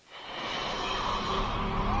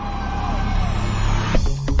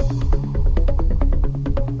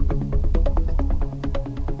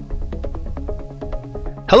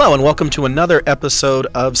Hello and welcome to another episode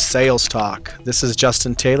of Sales Talk. This is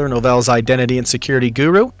Justin Taylor, Novell's Identity and Security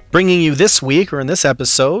Guru, bringing you this week, or in this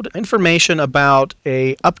episode, information about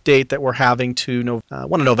a update that we're having to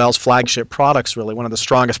one of Novell's flagship products, really, one of the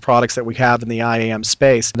strongest products that we have in the IAM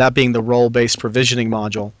space, that being the role-based provisioning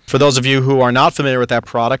module. For those of you who are not familiar with that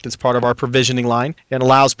product, it's part of our provisioning line. It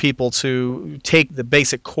allows people to take the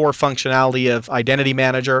basic core functionality of Identity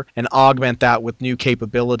Manager and augment that with new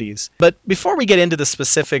capabilities. But before we get into the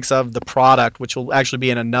specifics of the product, which will actually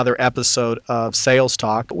be in another episode of Sales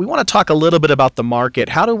Talk, we want to talk a little bit about the market.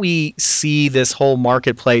 How do we see this whole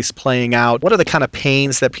marketplace playing out? What are the kind of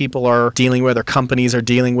pains that people are dealing with or companies are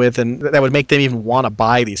dealing with and that would make them even want to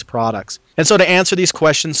buy these products? And so to answer these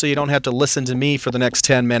questions so you don't have to listen to me for the next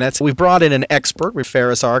 10 minutes, we've brought in an expert with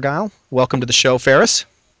Ferris Argyle. Welcome to the show, Ferris.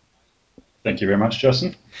 Thank you very much,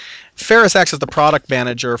 Justin. Ferris acts as the product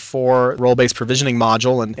manager for role-based provisioning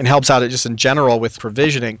module and helps out just in general with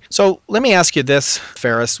provisioning. So let me ask you this,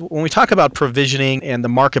 Ferris. When we talk about provisioning and the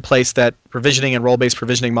marketplace that provisioning and role-based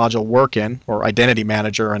provisioning module work in, or Identity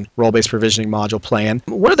Manager and role-based provisioning module play in,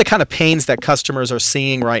 what are the kind of pains that customers are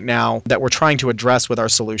seeing right now that we're trying to address with our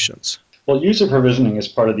solutions? Well, user provisioning is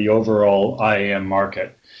part of the overall IAM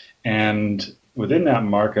market. And within that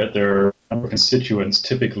market, there are a number of constituents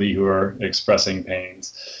typically who are expressing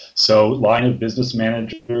pains. So line of business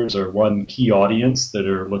managers are one key audience that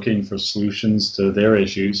are looking for solutions to their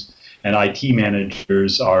issues, and IT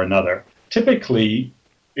managers are another. Typically,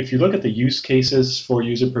 if you look at the use cases for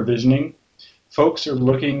user provisioning, folks are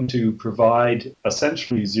looking to provide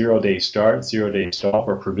essentially zero-day start, zero-day stop,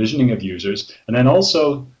 or provisioning of users, and then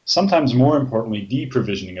also, sometimes more importantly,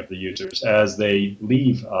 deprovisioning of the users as they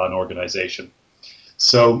leave an organization.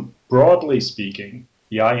 So broadly speaking,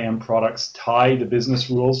 the IAM products tie the business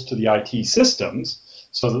rules to the IT systems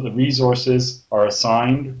so that the resources are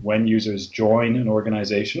assigned when users join an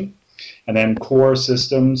organization. And then core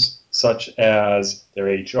systems such as their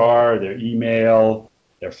HR, their email,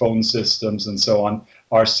 their phone systems, and so on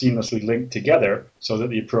are seamlessly linked together so that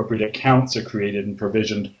the appropriate accounts are created and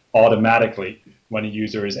provisioned automatically when a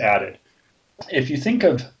user is added. If you think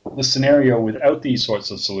of the scenario without these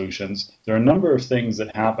sorts of solutions, there are a number of things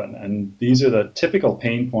that happen, and these are the typical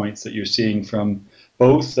pain points that you're seeing from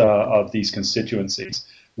both of these constituencies.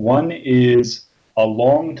 One is a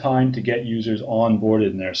long time to get users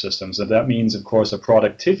onboarded in their systems, and that means, of course, a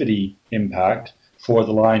productivity impact for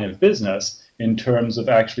the line of business in terms of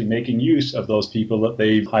actually making use of those people that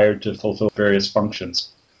they've hired to fulfill various functions.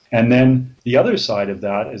 And then the other side of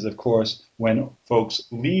that is, of course, when folks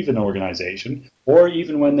leave an organization, or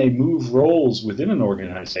even when they move roles within an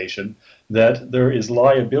organization, that there is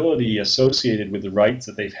liability associated with the rights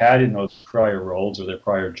that they've had in those prior roles or their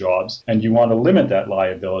prior jobs, and you want to limit that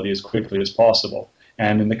liability as quickly as possible.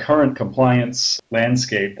 And in the current compliance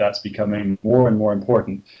landscape, that's becoming more and more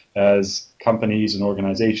important as companies and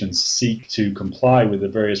organizations seek to comply with the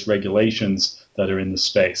various regulations that are in the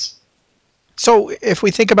space. So if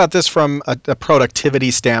we think about this from a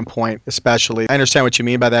productivity standpoint, especially, I understand what you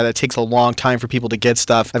mean by that. It takes a long time for people to get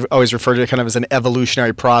stuff. I've always referred to it kind of as an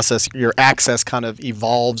evolutionary process. Your access kind of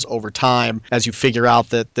evolves over time as you figure out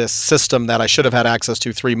that this system that I should have had access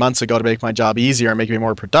to 3 months ago to make my job easier and make me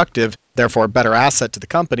more productive, therefore a better asset to the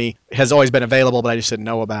company, has always been available, but I just didn't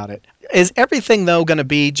know about it. Is everything, though, going to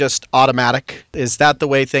be just automatic? Is that the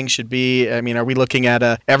way things should be? I mean, are we looking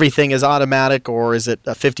at everything is automatic, or is it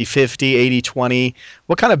a 50-50, 80-20?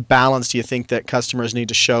 What kind of balance do you think that customers need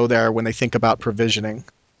to show there when they think about provisioning?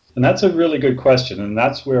 And that's a really good question, and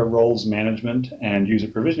that's where roles management and user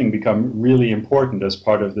provisioning become really important as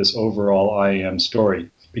part of this overall IAM story.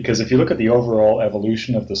 Because if you look at the overall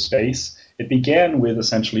evolution of the space, it began with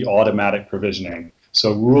essentially automatic provisioning.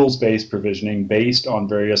 So rules-based provisioning based on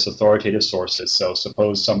various authoritative sources. So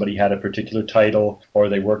suppose somebody had a particular title or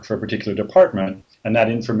they worked for a particular department and that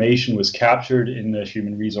information was captured in the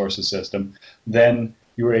human resources system, then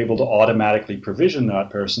you were able to automatically provision that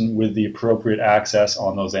person with the appropriate access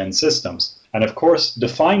on those end systems. And of course,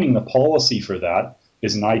 defining the policy for that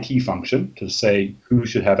is an IT function to say who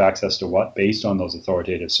should have access to what based on those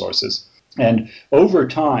authoritative sources. And over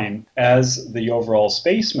time, as the overall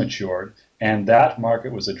space matured and that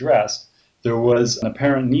market was addressed, there was an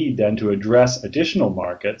apparent need then to address additional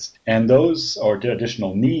markets and those, or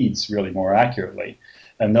additional needs really more accurately.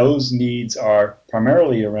 And those needs are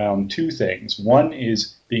primarily around two things. One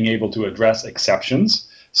is being able to address exceptions.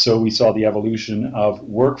 So we saw the evolution of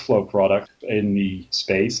workflow products in the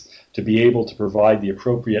space to be able to provide the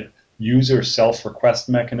appropriate user self-request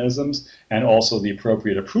mechanisms and also the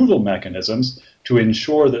appropriate approval mechanisms to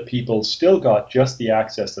ensure that people still got just the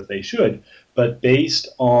access that they should, but based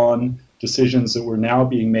on decisions that were now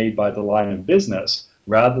being made by the line of business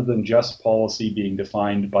rather than just policy being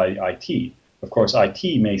defined by IT. Of course,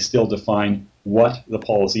 IT may still define what the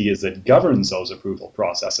policy is that governs those approval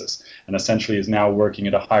processes, and essentially is now working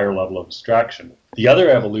at a higher level of abstraction. The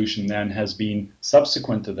other evolution then has been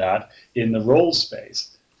subsequent to that in the role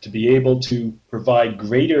space, to be able to provide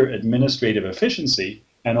greater administrative efficiency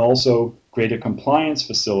and also greater compliance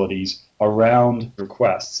facilities around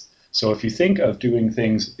requests. So if you think of doing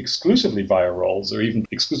things exclusively via roles, or even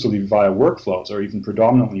exclusively via workflows, or even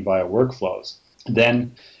predominantly via workflows,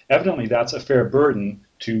 then evidently that's a fair burden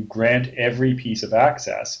to grant every piece of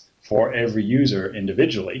access for every user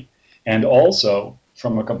individually. And also,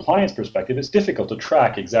 from a compliance perspective, it's difficult to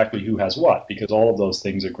track exactly who has what, because all of those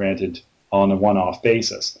things are granted on a one-off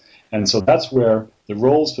basis. And so that's where the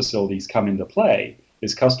roles facilities come into play,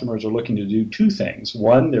 is customers are looking to do two things.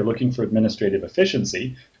 One, they're looking for administrative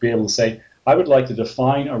efficiency, to be able to say, I would like to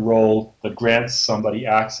define a role that grants somebody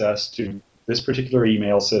access to this particular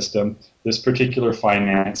email system, this particular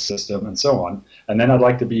finance system, and so on. And then I'd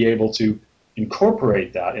like to be able to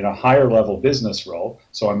incorporate that in a higher level business role.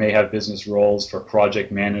 So I may have business roles for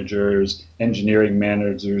project managers, engineering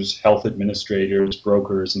managers, health administrators,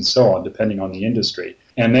 brokers, and so on, depending on the industry.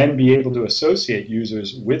 And then be able to associate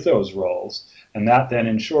users with those roles. And that then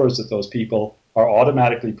ensures that those people are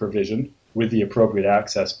automatically provisioned with the appropriate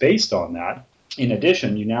access based on that. In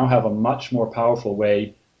addition, you now have a much more powerful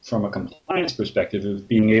way from a compliance perspective of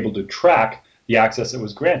being able to track the access that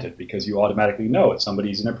was granted, because you automatically know if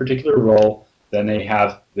somebody's in a particular role, then they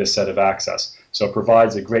have this set of access. So it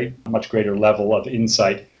provides a much greater level of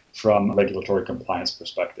insight from a regulatory compliance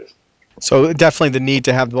perspective. So definitely the need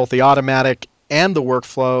to have both the automatic and the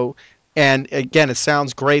workflow. And again, it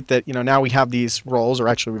sounds great that now we have these roles, or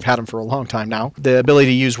actually we've had them for a long time now. The ability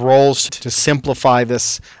to use roles to simplify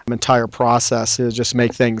this entire process is just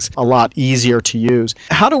make things a lot easier to use.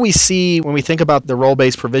 How do we see, when we think about the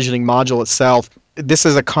role-based provisioning module itself, this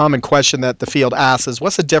is a common question that the field asks, is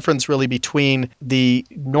what's the difference really between the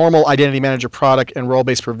normal Identity Manager product and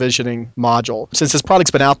role-based provisioning module? Since this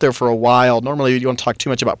product's been out there for a while, normally you don't talk too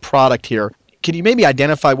much about product here. Can you maybe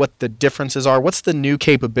identify what the differences are? What's the new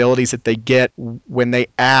capabilities that they get when they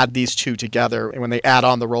add these two together and when they add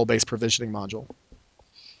on the role-based provisioning module?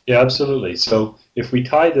 Yeah, absolutely. So if we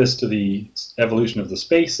tie this to the evolution of the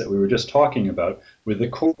space that we were just talking about, with the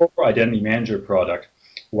core Identity Manager product,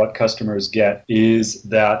 what customers get is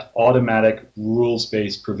that automatic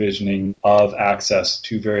rules-based provisioning of access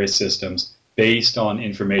to various systems based on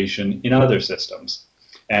information in other systems.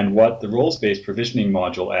 And what the roles-based provisioning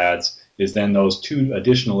module adds is then those two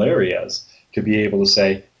additional areas to be able to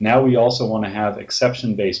say, now we also want to have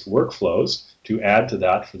exception-based workflows to add to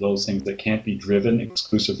that for those things that can't be driven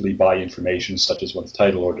exclusively by information such as one's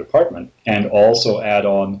title or department, and also add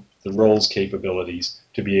on the roles capabilities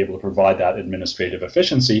to be able to provide that administrative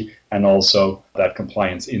efficiency and also that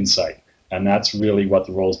compliance insight. And that's really what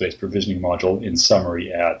the roles-based provisioning module in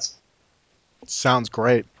summary adds. Sounds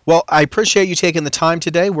great. Well, I appreciate you taking the time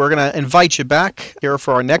today. We're going to invite you back here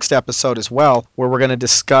for our next episode as well, where we're going to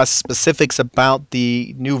discuss specifics about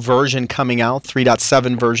the new version coming out,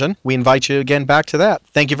 3.7 version. We invite you again back to that.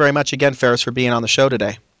 Thank you very much again, Ferris, for being on the show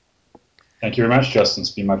today. Thank you very much, Justin.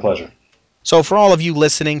 It's been my pleasure. So for all of you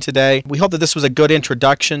listening today, we hope that this was a good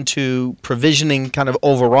introduction to provisioning kind of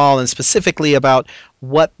overall, and specifically about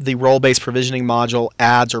what the role-based provisioning module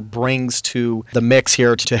adds or brings to the mix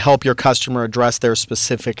here to help your customer address their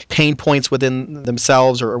specific pain points within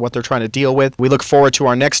themselves or what they're trying to deal with. We look forward to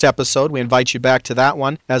our next episode. We invite you back to that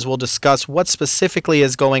one as we'll discuss what specifically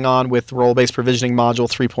is going on with role-based provisioning module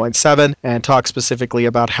 3.7 and talk specifically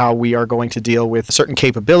about how we are going to deal with certain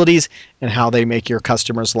capabilities and how they make your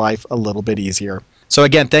customer's life a little bit easier. So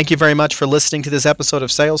again, thank you very much for listening to this episode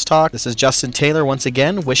of Sales Talk. This is Justin Taylor once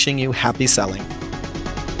again wishing you happy selling.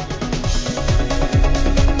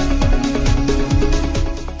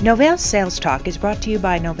 Novell Sales Talk is brought to you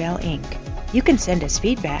by Novell Inc. You can send us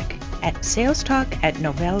feedback at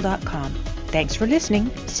salestalk@novell.com. Thanks for listening.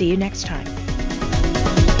 See you next time.